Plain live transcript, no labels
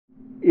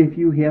If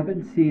you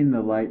haven't seen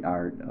the light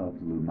art of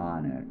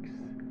Lumonics,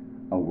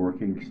 a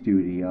working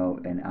studio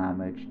and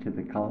homage to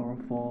the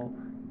colorful,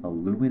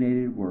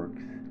 illuminated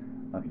works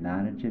of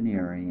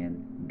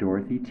nonagenarian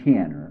Dorothy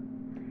Tanner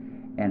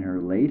and her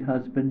late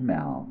husband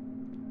Mel,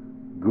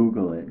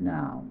 Google it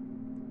now.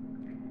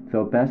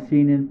 Though best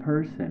seen in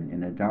person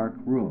in a dark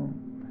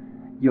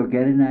room, you'll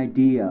get an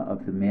idea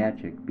of the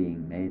magic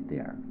being made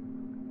there.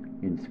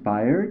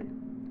 Inspired?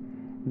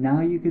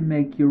 Now you can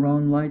make your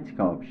own light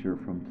sculpture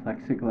from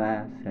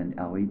plexiglass and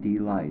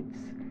LED lights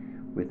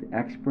with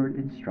expert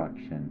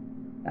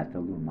instruction at the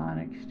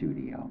Lumonics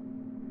studio.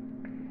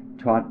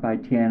 Taught by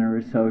Tanner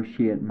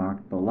associate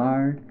Marc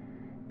Billard,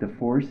 the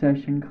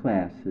 4-session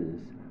classes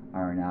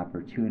are an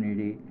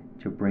opportunity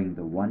to bring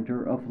the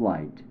wonder of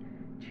light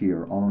to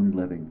your own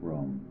living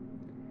room.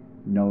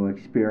 No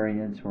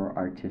experience or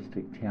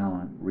artistic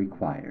talent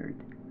required.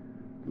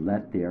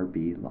 Let there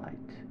be light.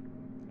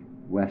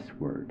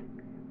 Westword,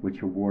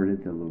 which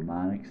awarded the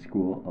Lumonics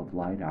School of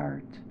Light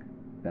Art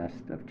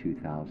Best of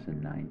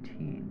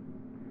 2019.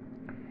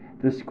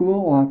 The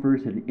school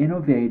offers an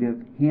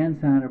innovative,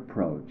 hands-on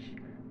approach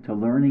to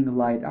learning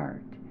light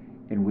art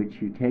in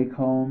which you take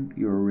home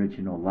your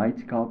original light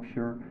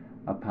sculpture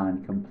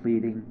upon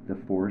completing the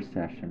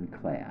 4-session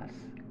class.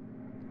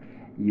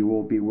 You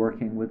will be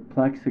working with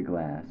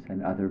plexiglass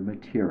and other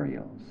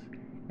materials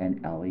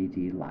and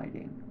LED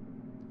lighting.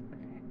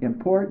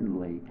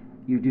 Importantly,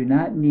 you do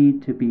not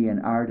need to be an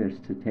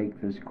artist to take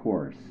this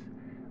course,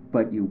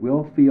 but you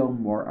will feel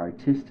more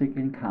artistic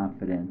and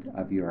confident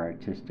of your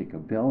artistic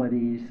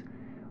abilities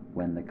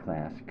when the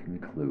class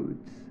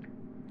concludes.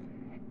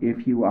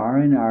 If you are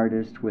an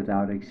artist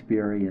without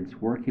experience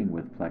working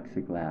with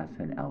plexiglass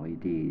and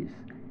LEDs,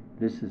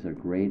 this is a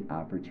great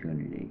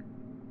opportunity.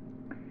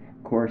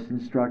 Course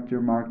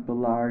instructor Marc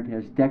Billard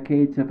has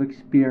decades of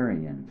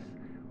experience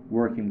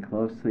working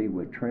closely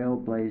with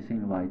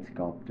trailblazing light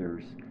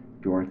sculptors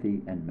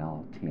Dorothy and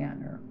Mel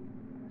Tanner.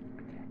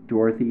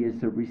 Dorothy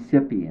is the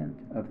recipient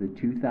of the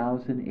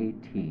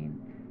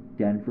 2018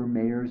 Denver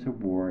Mayor's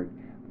Award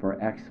for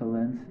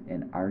Excellence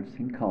in Arts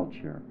and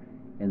Culture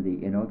in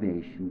the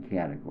Innovation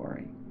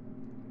category.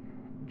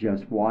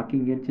 Just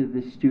walking into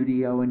the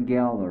studio and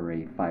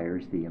gallery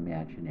fires the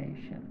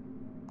imagination.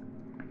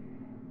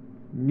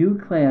 New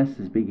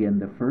classes begin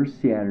the first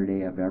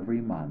Saturday of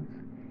every month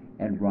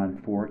and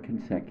run 4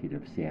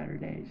 consecutive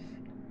Saturdays,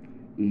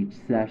 each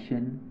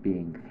session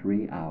being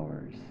 3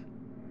 hours.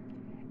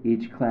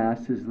 Each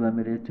class is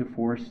limited to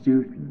 4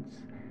 students,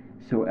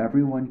 so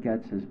everyone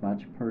gets as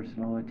much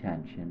personal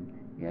attention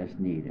as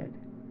needed.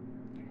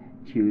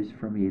 Choose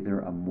from either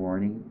a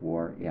morning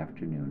or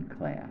afternoon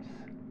class.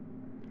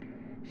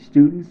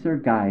 Students are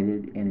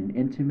guided in an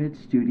intimate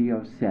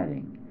studio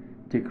setting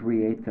to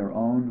create their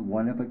own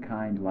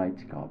one-of-a-kind light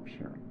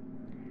sculpture.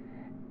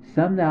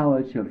 Some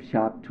knowledge of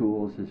shop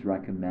tools is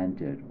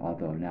recommended,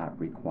 although not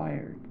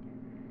required.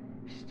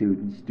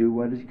 Students do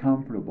what is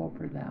comfortable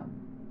for them.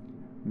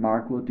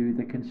 Marc will do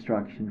the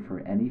construction for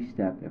any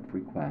step if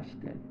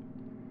requested.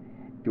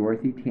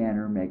 Dorothy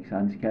Tanner makes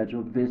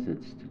unscheduled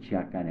visits to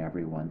check on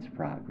everyone's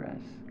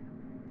progress.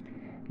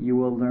 You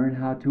will learn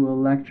how to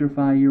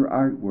electrify your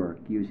artwork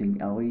using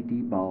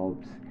LED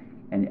bulbs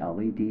and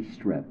LED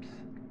strips,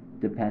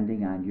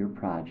 depending on your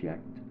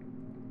project.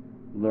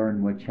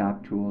 Learn what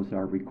shop tools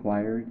are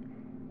required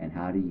and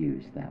how to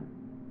use them.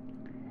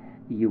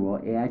 You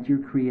will add your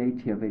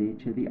creativity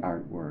to the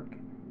artwork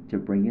to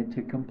bring it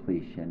to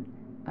completion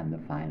on the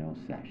final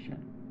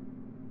session.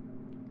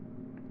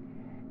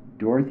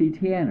 Dorothy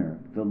Tanner,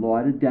 the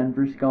lauded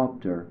Denver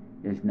sculptor,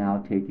 is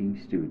now taking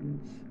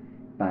students,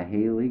 by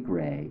Haley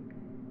Gray,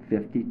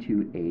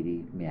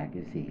 5280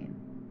 magazine.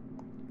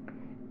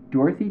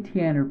 Dorothy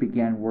Tanner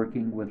began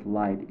working with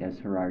light as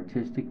her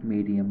artistic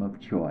medium of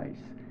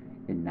choice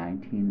in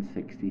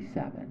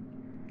 1967.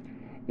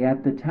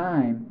 At the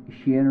time,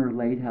 she and her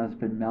late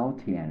husband Mel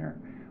Tanner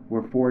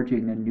were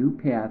forging a new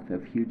path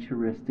of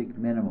futuristic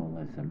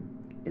minimalism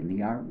in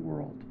the art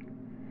world.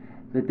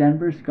 The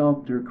Denver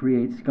sculptor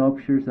creates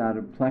sculptures out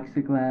of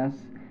plexiglass,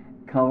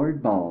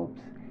 colored bulbs,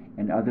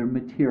 and other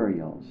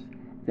materials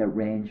that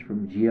range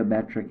from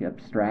geometric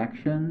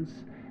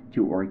abstractions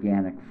to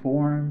organic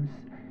forms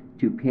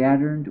to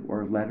patterned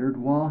or lettered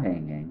wall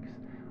hangings,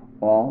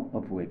 all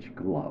of which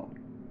glow.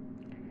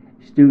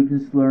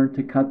 Students learn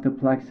to cut the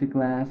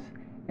plexiglass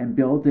and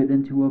build it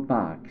into a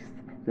box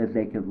that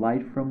they could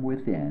light from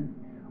within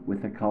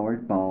with a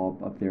colored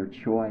bulb of their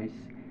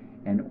choice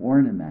and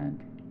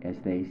ornament as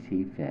they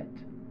see fit.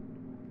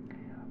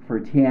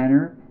 For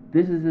Tanner,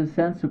 this is a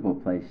sensible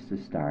place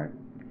to start.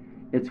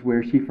 It's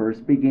where she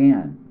first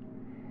began.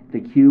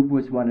 The cube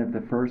was one of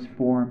the first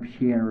forms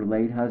she and her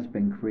late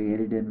husband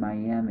created in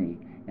Miami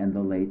in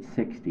the late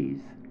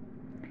 60s.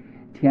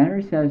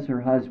 Tanner says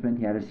her husband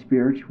had a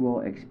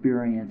spiritual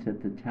experience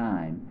at the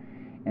time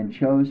and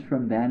chose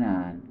from then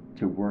on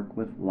to work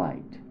with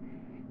light,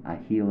 a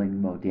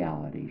healing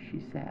modality, she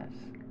says.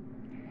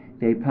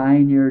 They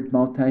pioneered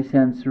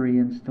multisensory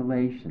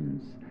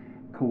installations,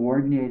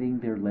 coordinating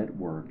their lit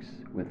works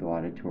with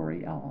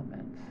auditory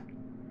elements.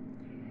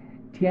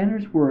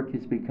 Tanner's work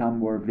has become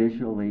more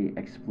visually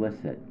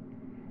explicit.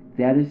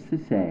 That is to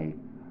say,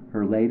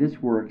 her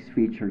latest works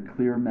feature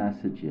clear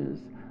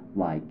messages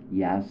like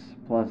yes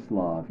plus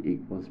love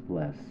equals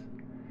bliss.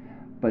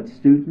 But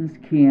students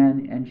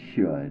can and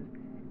should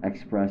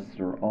express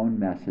their own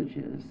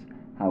messages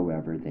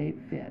however they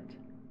fit.